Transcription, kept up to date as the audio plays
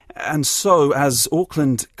And so, as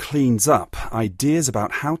Auckland cleans up, ideas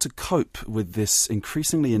about how to cope with this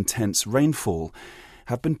increasingly intense rainfall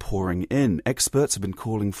have been pouring in. Experts have been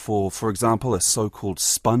calling for example, a so-called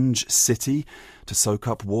sponge city to soak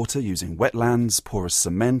up water using wetlands, porous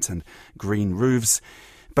cement and green roofs.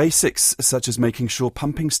 Basics such as making sure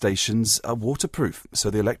pumping stations are waterproof so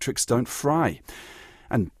the electrics don't fry.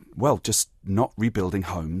 And, well, just not rebuilding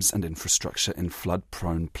homes and infrastructure in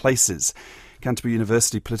flood-prone places. Canterbury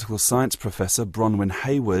University political science professor Bronwyn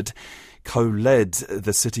Hayward co-led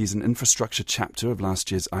the Cities and Infrastructure chapter of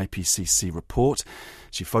last year's IPCC report.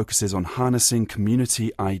 She focuses on harnessing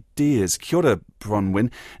community ideas. Kia ora,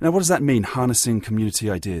 Bronwyn. Now, what does that mean, harnessing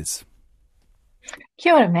community ideas?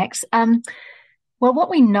 Kia ora, Max. Well,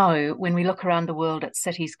 what we know when we look around the world at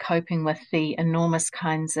cities coping with the enormous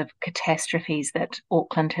kinds of catastrophes that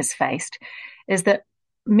Auckland has faced is that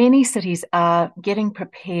many cities are getting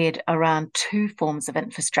prepared around two forms of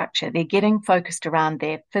infrastructure. They're getting focused around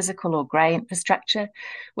their physical or grey infrastructure,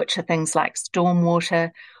 which are things like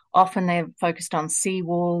stormwater. Often they're focused on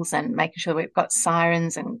seawalls and making sure we've got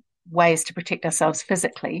sirens and ways to protect ourselves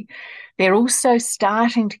physically. They're also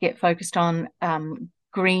starting to get focused on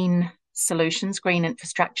green solutions, green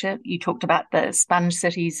infrastructure. You talked about the sponge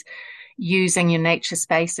cities using your nature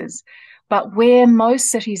spaces. But where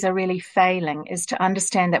most cities are really failing is to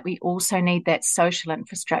understand that we also need that social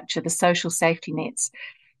infrastructure, the social safety nets,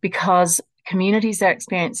 because communities are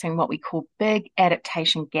experiencing what we call big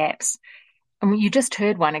adaptation gaps. And you just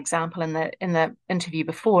heard one example in the interview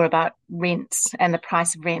before about rents and the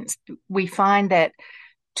price of rents. We find that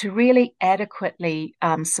to really adequately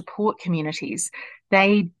support communities,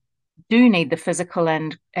 they do need the physical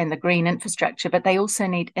and the green infrastructure, but they also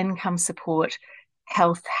need income support,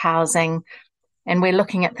 health, housing. And we're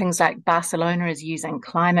looking at things like Barcelona is using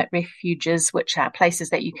climate refuges, which are places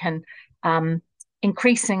that you can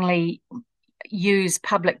increasingly use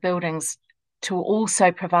public buildings to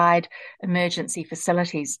also provide emergency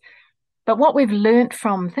facilities. But what we've learnt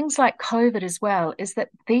from things like COVID as well is that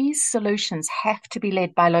these solutions have to be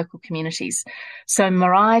led by local communities. So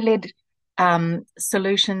Marae-led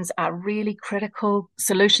solutions are really critical,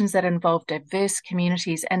 solutions that involve diverse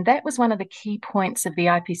communities. And that was one of the key points of the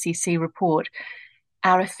IPCC report.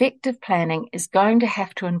 Our effective planning is going to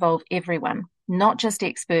have to involve everyone, not just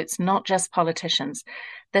experts, not just politicians.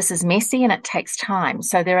 This is messy and it takes time.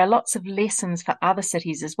 So there are lots of lessons for other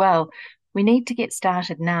cities as well. We need to get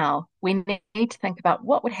started now. We need to think about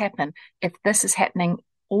what would happen if this is happening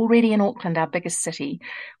already in Auckland, our biggest city.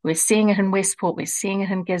 We're seeing it in Westport, we're seeing it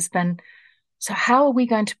in Gisborne. So how are we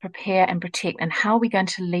going to prepare and protect, and how are we going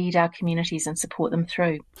to lead our communities and support them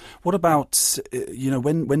through? What about,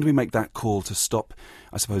 when do we make that call to stop,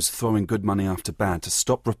 I suppose, throwing good money after bad, to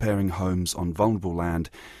stop repairing homes on vulnerable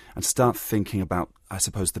land and start thinking about, I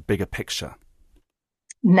suppose, the bigger picture?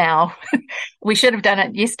 Now. We should have done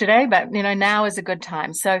it yesterday, but, now is a good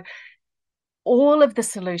time. So all of the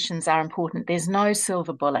solutions are important. There's no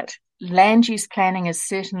silver bullet. Land use planning is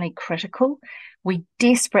certainly critical. We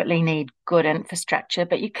desperately need good infrastructure,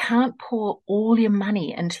 but you can't pour all your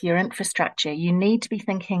money into your infrastructure. You need to be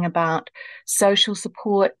thinking about social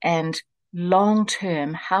support and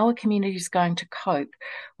long-term, how are communities going to cope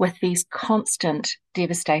with these constant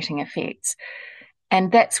devastating effects?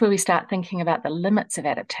 And that's where we start thinking about the limits of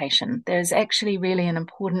adaptation. There's actually really an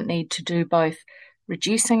important need to do both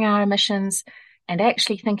reducing our emissions and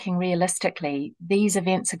actually thinking realistically, these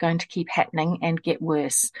events are going to keep happening and get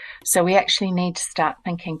worse. So we actually need to start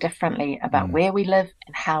thinking differently about where we live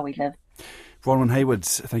and how we live. Bronwyn Hayward,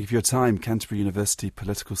 thank you for your time. Canterbury University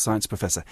political science professor.